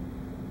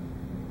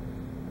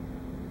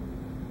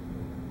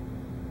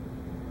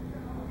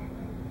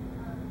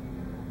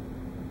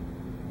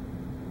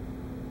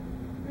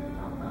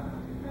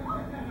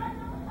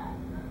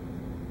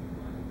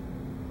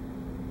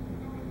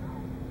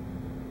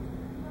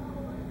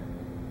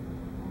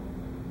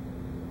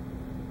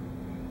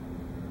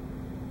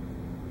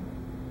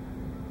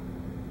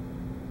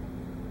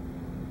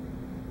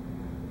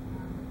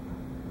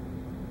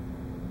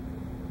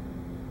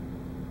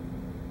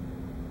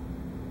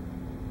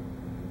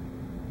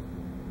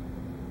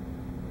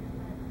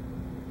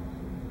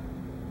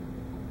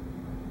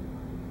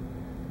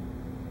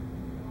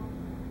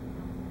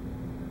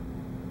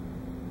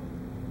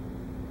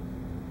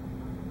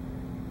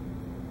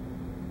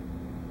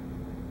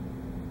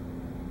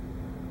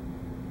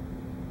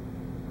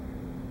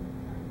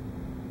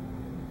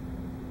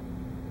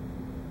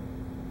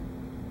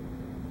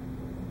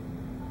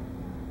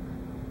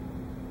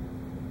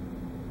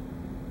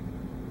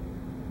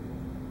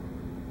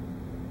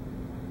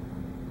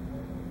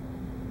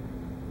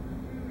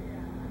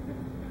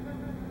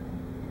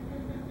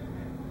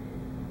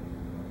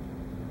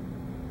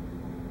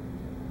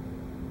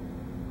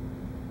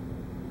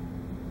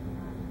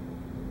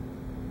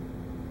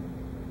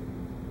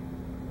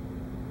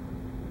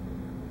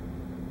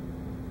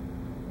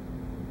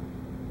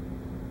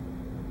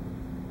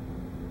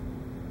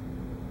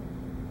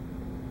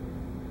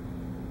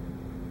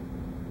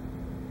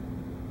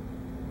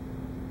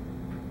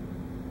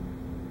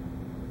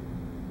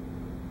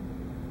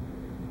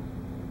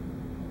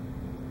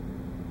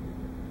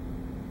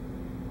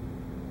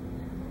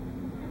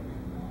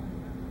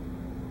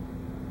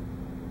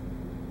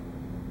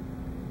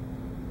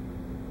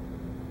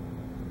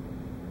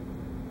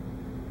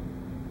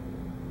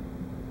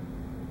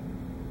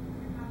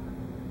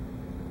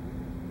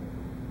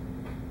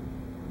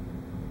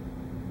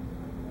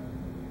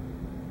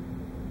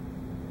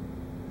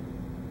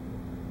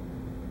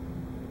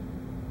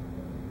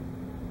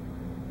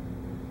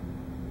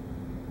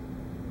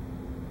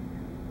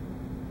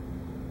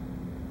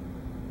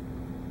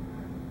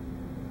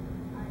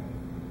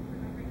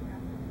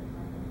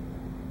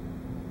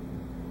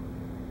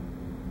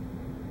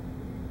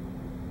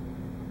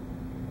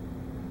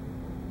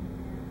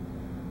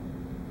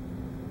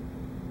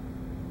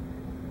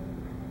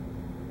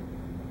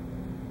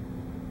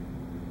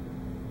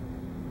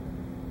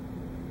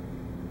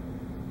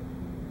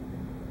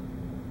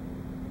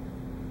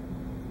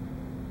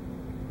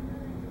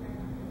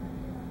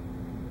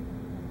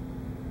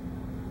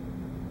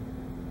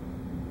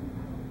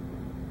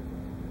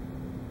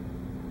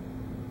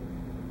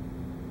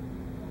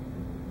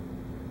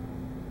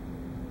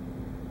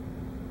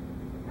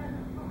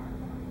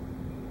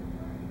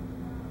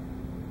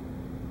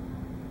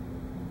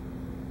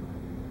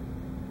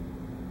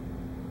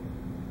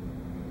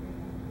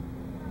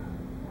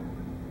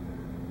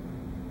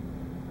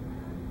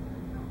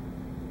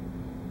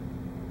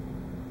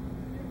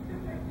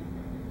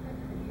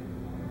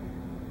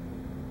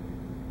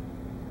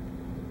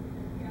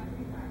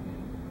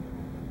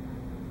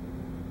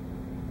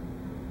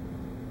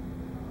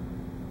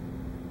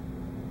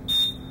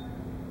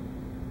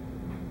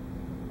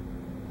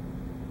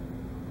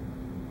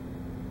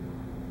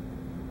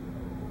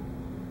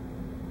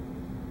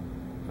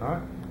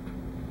 Alright,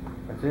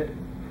 that's it.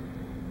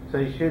 So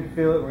you should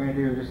feel it. We're going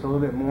to do just a little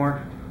bit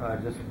more,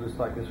 just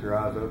like this, your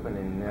eyes open,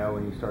 and now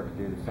when you start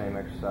to do the same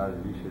exercise,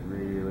 you should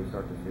really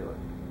start to feel it.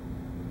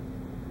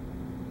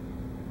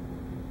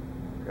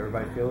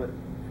 Everybody feel it?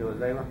 Feel it,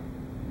 Zayla?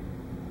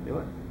 Feel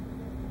it?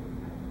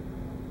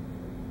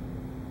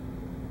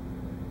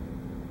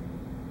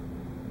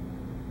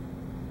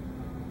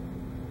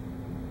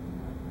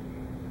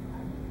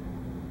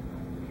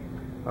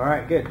 All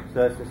right, good.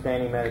 So that's the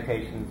standing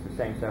meditation. It's the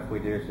same stuff we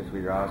do. It's just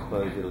with your eyes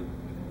closed. It'll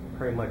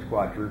pretty much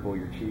quadruple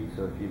your chi.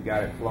 So if you've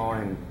got it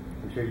flowing,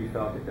 I'm sure you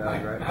felt it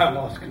does, right? I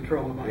lost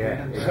control of my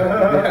hands. It gets so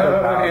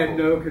I had powerful.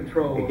 no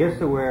control. It gets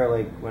to where,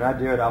 like, when I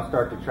do it, I'll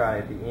start to try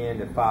at the end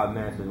of 5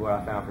 minutes is what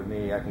I found for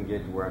me. I can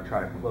get to where I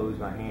try to close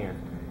my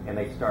hands, and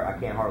they start. I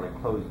can't hardly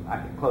close. I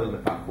can close them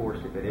if I force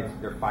it, but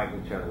they're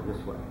fighting each other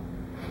this way.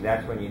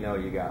 That's when you know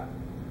you got it.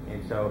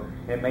 And so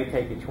it may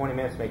take you 20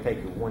 minutes, it may take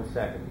you 1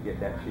 second to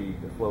get that chi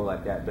to flow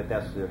like that, but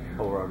that's the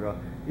overall goal.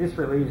 It just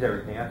relieves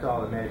everything. That's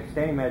all the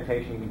standing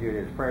meditation. You can do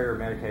it as prayer,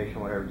 meditation,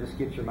 whatever. Just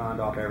get your mind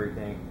off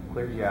everything,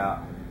 clears you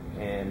out,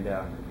 and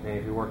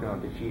if you're working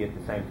on the chi at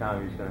the same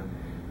time, you're just going to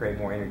create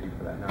more energy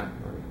for that night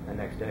or the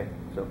next day.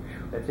 So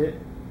that's it.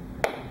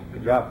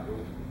 Good job.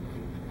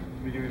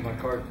 Let me give you my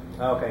card.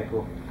 Okay,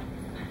 cool.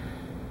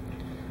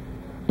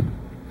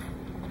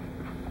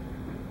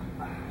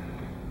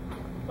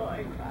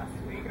 Like last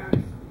week, I